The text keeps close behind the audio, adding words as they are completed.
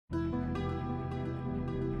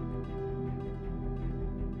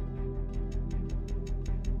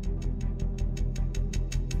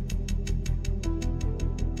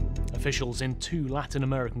Officials in 2 Latin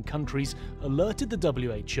American countries alerted the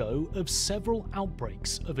WHO of several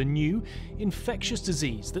outbreaks of a new infectious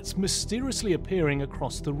disease that's mysteriously appearing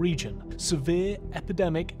across the region, severe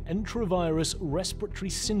epidemic enterovirus respiratory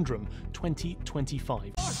syndrome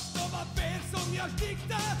 2025.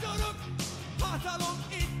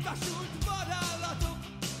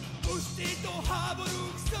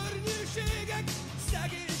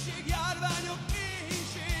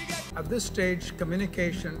 At this stage,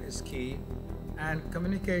 communication is key, and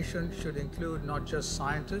communication should include not just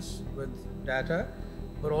scientists with data,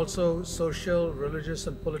 but also social, religious,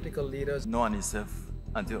 and political leaders. No one is safe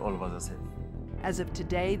until all of us are safe. As of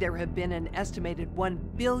today, there have been an estimated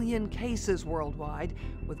 1 billion cases worldwide,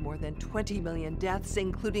 with more than 20 million deaths,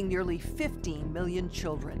 including nearly 15 million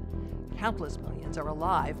children. Countless millions are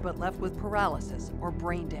alive, but left with paralysis or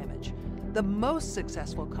brain damage. The most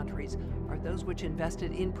successful countries are those which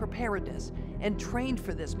invested in preparedness and trained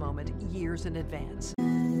for this moment years in advance.